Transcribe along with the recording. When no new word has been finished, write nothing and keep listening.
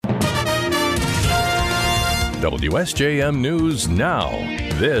WSJM News Now.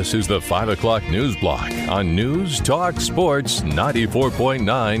 This is the 5 o'clock news block on News Talk Sports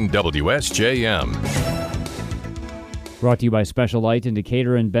 94.9 WSJM. Brought to you by Special Light in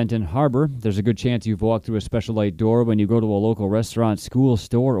Decatur and Benton Harbor. There's a good chance you've walked through a Special Light door when you go to a local restaurant, school,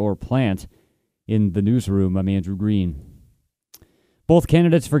 store, or plant. In the newsroom, I'm Andrew Green. Both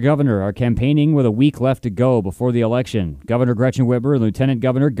candidates for governor are campaigning with a week left to go before the election. Governor Gretchen Whitmer and Lieutenant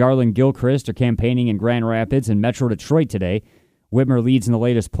Governor Garland Gilchrist are campaigning in Grand Rapids and Metro Detroit today. Whitmer leads in the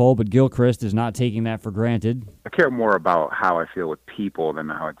latest poll, but Gilchrist is not taking that for granted. I care more about how I feel with people than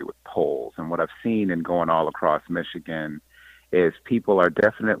how I do with polls. And what I've seen in going all across Michigan is people are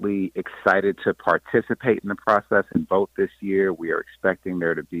definitely excited to participate in the process and vote this year. We are expecting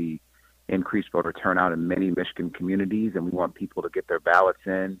there to be increased voter turnout in many Michigan communities, and we want people to get their ballots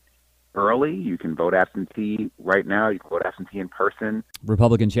in early. You can vote absentee right now. You can vote absentee in person.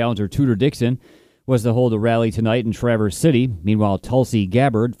 Republican challenger Tudor Dixon was to hold a rally tonight in Traverse City. Meanwhile, Tulsi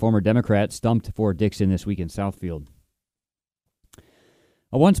Gabbard, former Democrat, stumped for Dixon this week in Southfield.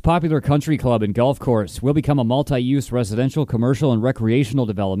 A once popular country club and golf course will become a multi-use residential, commercial, and recreational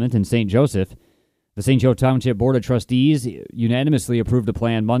development in St. Joseph. The St. Joe Township Board of Trustees unanimously approved a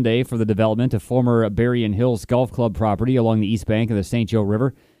plan Monday for the development of former Berrien Hills Golf Club property along the east bank of the St. Joe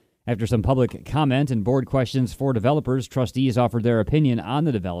River. After some public comment and board questions for developers, trustees offered their opinion on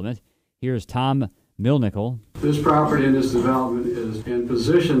the development. Here's Tom Milnickel. This property and this development is in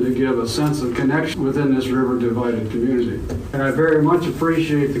position to give a sense of connection within this river-divided community. And I very much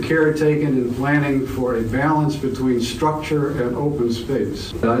appreciate the care taken in planning for a balance between structure and open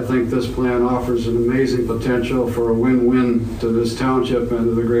space. I think this plan offers an amazing potential for a win-win to this township and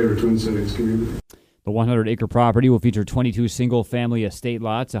to the greater Twin Cities community. The 100-acre property will feature 22 single-family estate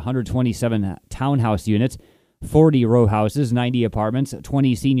lots, 127 townhouse units, 40 row houses, 90 apartments,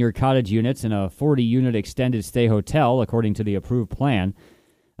 20 senior cottage units, and a 40-unit extended stay hotel, according to the approved plan.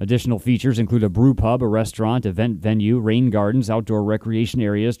 Additional features include a brew pub, a restaurant, event venue, rain gardens, outdoor recreation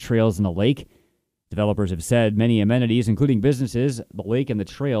areas, trails, and a lake. Developers have said many amenities, including businesses, the lake, and the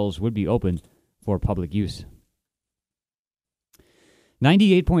trails would be open for public use.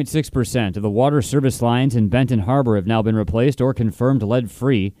 98.6% of the water service lines in Benton Harbor have now been replaced or confirmed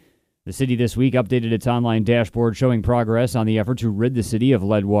lead-free. The city this week updated its online dashboard showing progress on the effort to rid the city of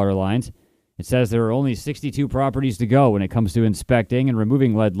lead water lines. It says there are only 62 properties to go when it comes to inspecting and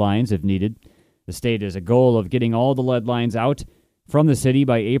removing lead lines if needed. The state has a goal of getting all the lead lines out from the city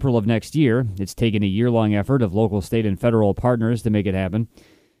by April of next year. It's taken a year-long effort of local, state, and federal partners to make it happen.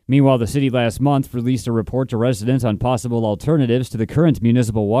 Meanwhile, the city last month released a report to residents on possible alternatives to the current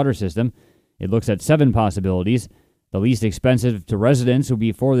municipal water system. It looks at 7 possibilities. The least expensive to residents would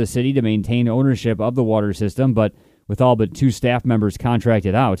be for the city to maintain ownership of the water system, but with all but 2 staff members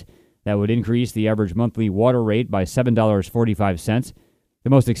contracted out, that would increase the average monthly water rate by $7.45. The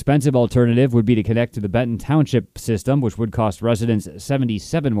most expensive alternative would be to connect to the Benton Township system, which would cost residents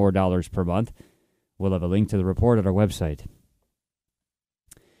 $77 more per month. We'll have a link to the report at our website.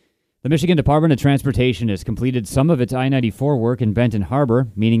 The Michigan Department of Transportation has completed some of its I-94 work in Benton Harbor,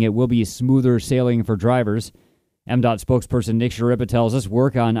 meaning it will be smoother sailing for drivers. MDOT spokesperson Nick Sharippa tells us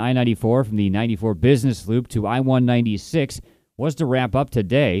work on I-94 from the 94 Business Loop to I-196 was to wrap up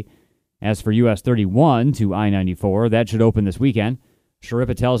today. As for US 31 to I-94, that should open this weekend.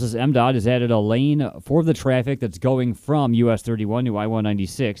 Sharippa tells us MDOT has added a lane for the traffic that's going from US 31 to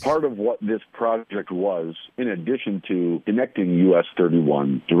I-196. Part of what this project was, in addition to connecting US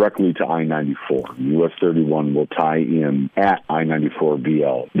 31 directly to I-94, US 31 will tie in at I-94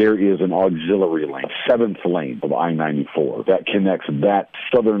 BL. There is an auxiliary lane, a 7th lane of I-94 that connects that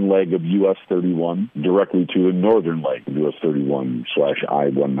southern leg of US 31 directly to a northern leg of US 31 /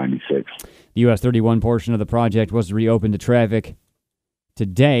 I-196. The US 31 portion of the project was reopened to traffic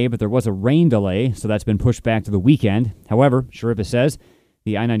today, but there was a rain delay, so that's been pushed back to the weekend. However, Sharippa says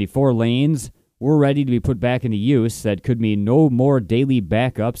the I-94 lanes were ready to be put back into use. That could mean no more daily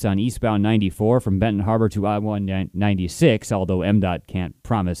backups on eastbound 94 from Benton Harbor to I-196, although MDOT can't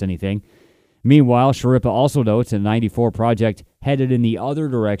promise anything. Meanwhile, Sharippa also notes a 94 project headed in the other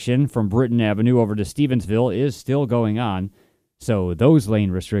direction from Britton Avenue over to Stevensville is still going on, so those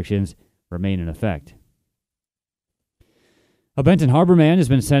lane restrictions remain in effect. A Benton Harbor man has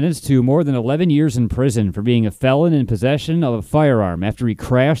been sentenced to more than 11 years in prison for being a felon in possession of a firearm after he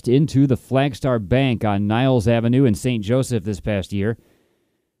crashed into the Flagstar Bank on Niles Avenue in St. Joseph this past year.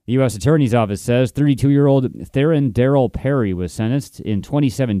 The U.S. Attorney's Office says 32-year-old Theron Darrell Perry was sentenced in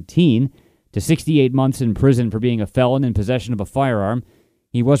 2017 to 68 months in prison for being a felon in possession of a firearm.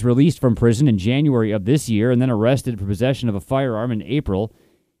 He was released from prison in January of this year and then arrested for possession of a firearm in April.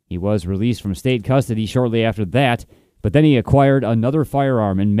 He was released from state custody shortly after that, but then he acquired another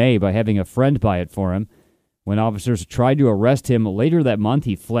firearm in May by having a friend buy it for him. When officers tried to arrest him later that month,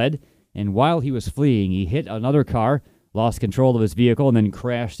 he fled, and while he was fleeing, he hit another car, lost control of his vehicle, and then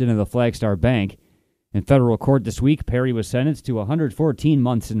crashed into the Flagstar Bank. In federal court this week, Perry was sentenced to 114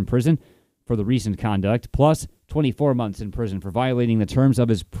 months in prison for the recent conduct, plus 24 months in prison for violating the terms of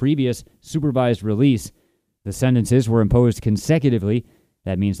his previous supervised release. The sentences were imposed consecutively.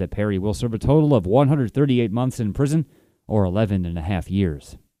 That means that Perry will serve a total of 138 months in prison, or 11 and a half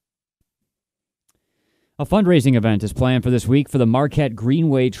years. A fundraising event is planned for this week for the Marquette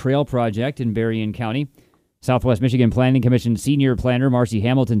Greenway Trail Project in Berrien County. Southwest Michigan Planning Commission senior planner Marcy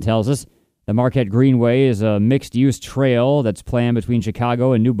Hamilton tells us the Marquette Greenway is a mixed-use trail that's planned between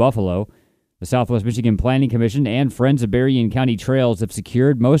Chicago and New Buffalo. The Southwest Michigan Planning Commission and Friends of Berrien County Trails have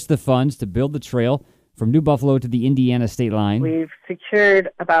secured most of the funds to build the trail from New Buffalo to the Indiana state line. We've secured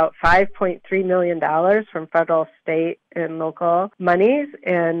about $5.3 million from federal, state, and local monies,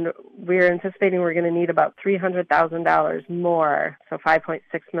 and we're anticipating we're going to need about $300,000 more, so $5.6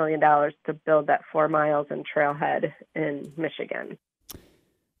 million to build that 4 miles in trailhead in Michigan.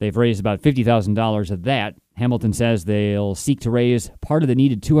 They've raised about $50,000 of that. Hamilton says they'll seek to raise part of the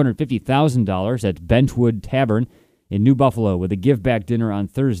needed $250,000 at Bentwood Tavern in New Buffalo with a give-back dinner on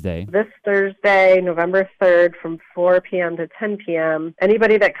Thursday. This Thursday, November 3rd, from 4 p.m. to 10 p.m.,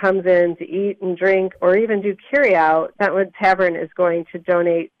 anybody that comes in to eat and drink or even do carry-out, Bentwood Tavern is going to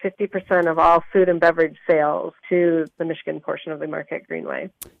donate 50% of all food and beverage sales to the Michigan portion of the Marquette Greenway.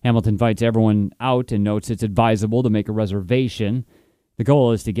 Hamilton invites everyone out and notes it's advisable to make a reservation. The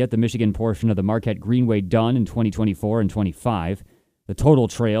goal is to get the Michigan portion of the Marquette Greenway done in 2024 and 25. The total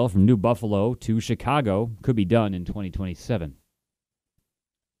trail from New Buffalo to Chicago could be done in 2027.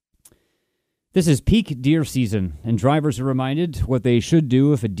 This is peak deer season, and drivers are reminded what they should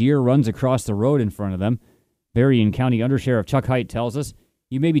do if a deer runs across the road in front of them. Berrien County Undersheriff Chuck Hite tells us,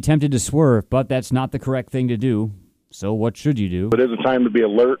 you may be tempted to swerve, but that's not the correct thing to do. So what should you do? It is a time to be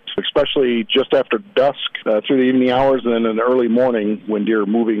alert, especially just after dusk, through the evening hours, and then in the early morning when deer are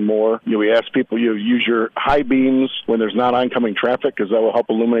moving more. We ask people use your high beams when there's not oncoming traffic, because that will help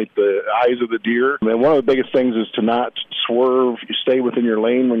illuminate the eyes of the deer. And one of the biggest things is to not swerve. You stay within your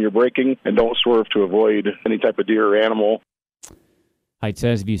lane when you're braking, and don't swerve to avoid any type of deer or animal. Hite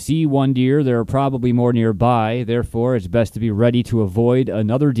says if you see one deer, there are probably more nearby. Therefore, it's best to be ready to avoid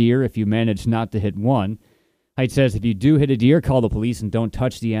another deer if you manage not to hit one. Hite says if you do hit a deer, call the police and don't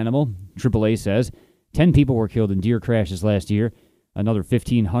touch the animal. AAA says 10 people were killed in deer crashes last year. Another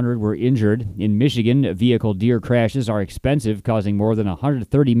 1,500 were injured. In Michigan, vehicle deer crashes are expensive, causing more than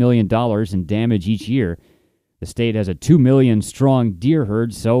 $130 million in damage each year. The state has a 2 million strong deer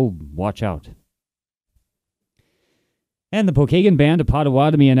herd, so watch out. And the Pokagon Band of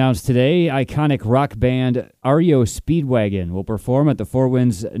Potawatomi announced today iconic rock band REO Speedwagon will perform at the Four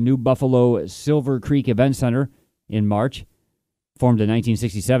Winds New Buffalo Silver Creek Event Center in March. Formed in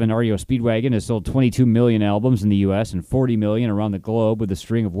 1967, REO Speedwagon has sold 22 million albums in the U.S. and 40 million around the globe with a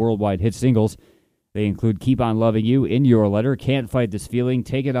string of worldwide hit singles. They include Keep On Loving You, In Your Letter, Can't Fight This Feeling,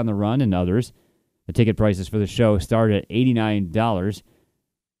 Take It on the Run, and others. The ticket prices for the show start at $89.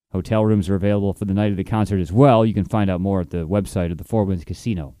 Hotel rooms are available for the night of the concert as well. You can find out more at the website of the Four Winds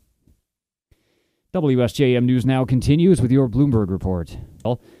Casino. WSJM News Now continues with your Bloomberg report.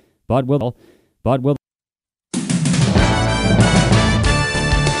 But will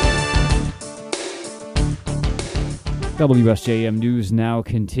WSJM News Now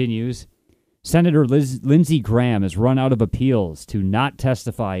continues. Senator Lindsey Graham has run out of appeals to not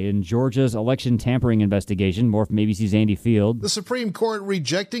testify in Georgia's election tampering investigation. More from ABC's Andy Field. The Supreme Court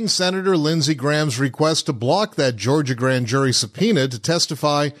rejecting Senator Lindsey Graham's request to block that Georgia grand jury subpoena to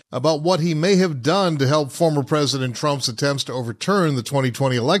testify about what he may have done to help former President Trump's attempts to overturn the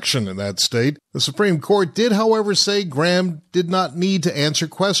 2020 election in that state. The Supreme Court did, however, say Graham did not need to answer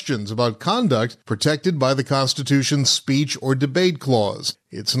questions about conduct protected by the Constitution's speech or debate clause.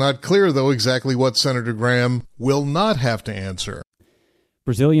 It's not clear, though, exactly what Senator Graham will not have to answer.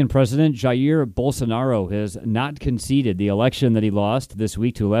 Brazilian President Jair Bolsonaro has not conceded the election that he lost this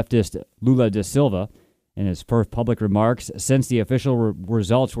week to leftist Lula da Silva. In his first public remarks since the official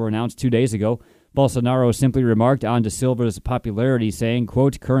results were announced 2 days ago, Bolsonaro simply remarked on da Silva's popularity, saying,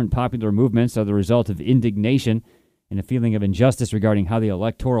 quote, current popular movements are the result of indignation and a feeling of injustice regarding how the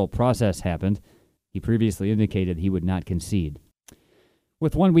electoral process happened. He previously indicated he would not concede.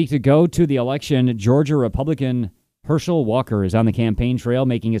 With 1 week to go to the election, Georgia Republican Herschel Walker is on the campaign trail,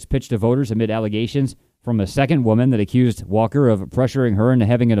 making his pitch to voters amid allegations from a second woman that accused Walker of pressuring her into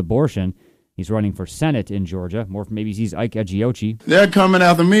having an abortion. He's running for Senate in Georgia. More from ABC's Ike Egiocci. They're coming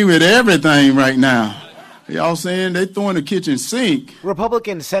after me with everything right now. Y'all saying they throwing the kitchen sink.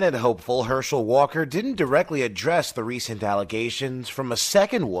 Republican Senate hopeful Herschel Walker didn't directly address the recent allegations from a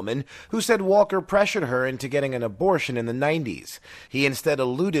second woman who said Walker pressured her into getting an abortion in the 90s. He instead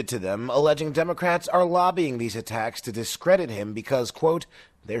alluded to them, alleging Democrats are lobbying these attacks to discredit him because, quote,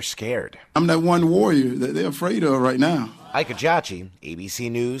 they're scared. I'm that one warrior that they're afraid of right now. Ike Egiocci, ABC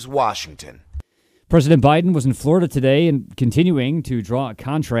News, Washington. President Biden was in Florida today and continuing to draw a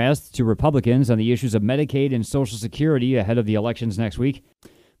contrast to Republicans on the issues of Medicaid and Social Security ahead of the elections next week.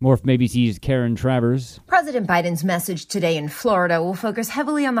 More from ABC's Karen Travers. President Biden's message today in Florida will focus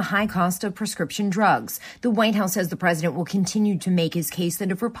heavily on the high cost of prescription drugs. The White House says the president will continue to make his case that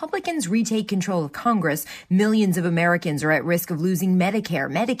if Republicans retake control of Congress, millions of Americans are at risk of losing Medicare,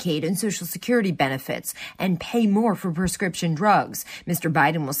 Medicaid, and Social Security benefits and pay more for prescription drugs. Mr.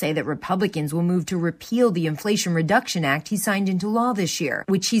 Biden will say that Republicans will move to repeal the Inflation Reduction Act he signed into law this year,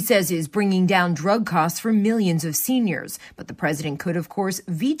 which he says is bringing down drug costs for millions of seniors. But the president could, of course,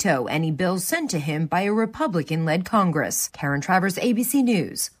 veto any bills sent to him by a Republican-led Congress. Karen Travers, ABC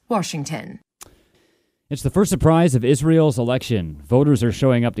News, Washington. It's the first surprise of Israel's election. Voters are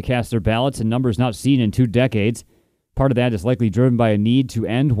showing up to cast their ballots in numbers not seen in 2 decades. Part of that is likely driven by a need to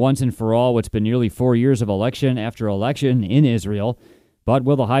end once and for all what's been nearly 4 years of election after election in Israel. But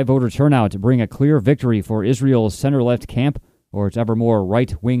will the high voter turnout bring a clear victory for Israel's center-left camp or its ever more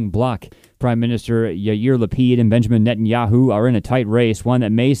right-wing bloc? Prime Minister Yair Lapid and Benjamin Netanyahu are in a tight race, one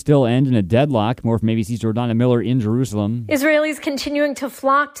that may still end in a deadlock. More from ABC's Jordana Miller in Jerusalem. Israelis continuing to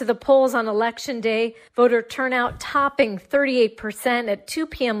flock to the polls on Election Day. Voter turnout topping 38% at 2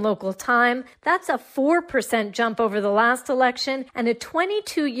 p.m. local time. That's a 4% jump over the last election and a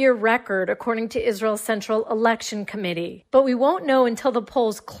 22-year record, according to Israel's Central Election Committee. But we won't know until the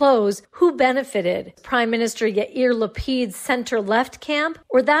polls close who benefited. Prime Minister Yair Lapid's center-left camp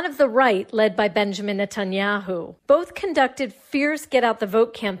or that of the right, led by Benjamin Netanyahu. Both conducted fierce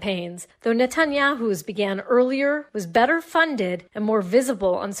get-out-the-vote campaigns, though Netanyahu's began earlier, was better funded, and more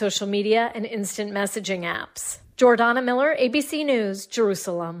visible on social media and instant messaging apps. Jordana Miller, ABC News,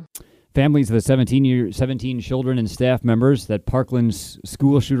 Jerusalem. Families of the 17 children and staff members that Parkland's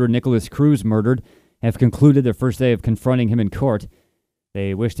school shooter Nicholas Cruz murdered have concluded their first day of confronting him in court.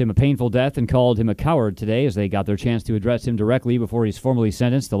 They wished him a painful death and called him a coward today as they got their chance to address him directly before he's formally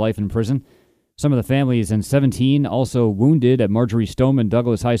sentenced to life in prison. Some of the families and 17 also wounded at Marjorie Stoneman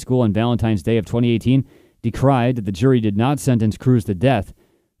Douglas High School on Valentine's Day of 2018 decried that the jury did not sentence Cruz to death.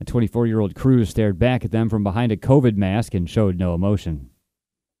 A 24-year-old Cruz stared back at them from behind a COVID mask and showed no emotion.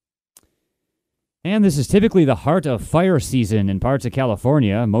 And this is typically the heart of fire season in parts of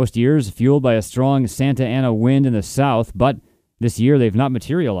California, most years fueled by a strong Santa Ana wind in the south, but this year, they've not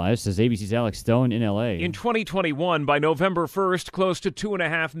materialized, says ABC's Alex Stone in L.A. In 2021, by November 1st, close to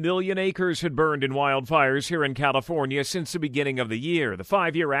 2.5 million acres had burned in wildfires here in California since the beginning of the year. The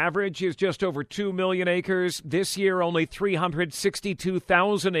 5-year average is just over 2 million acres. This year, only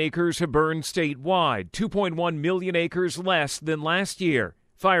 362,000 acres have burned statewide, 2.1 million acres less than last year.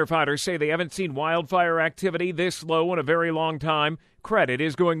 Firefighters say they haven't seen wildfire activity this low in a very long time. Credit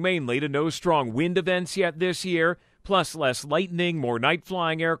is going mainly to no strong wind events yet this year, plus less lightning, more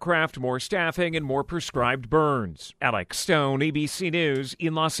night-flying aircraft, more staffing, and more prescribed burns. Alex Stone, ABC News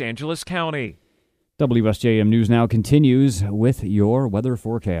in Los Angeles County. WSJM News Now continues with your weather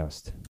forecast.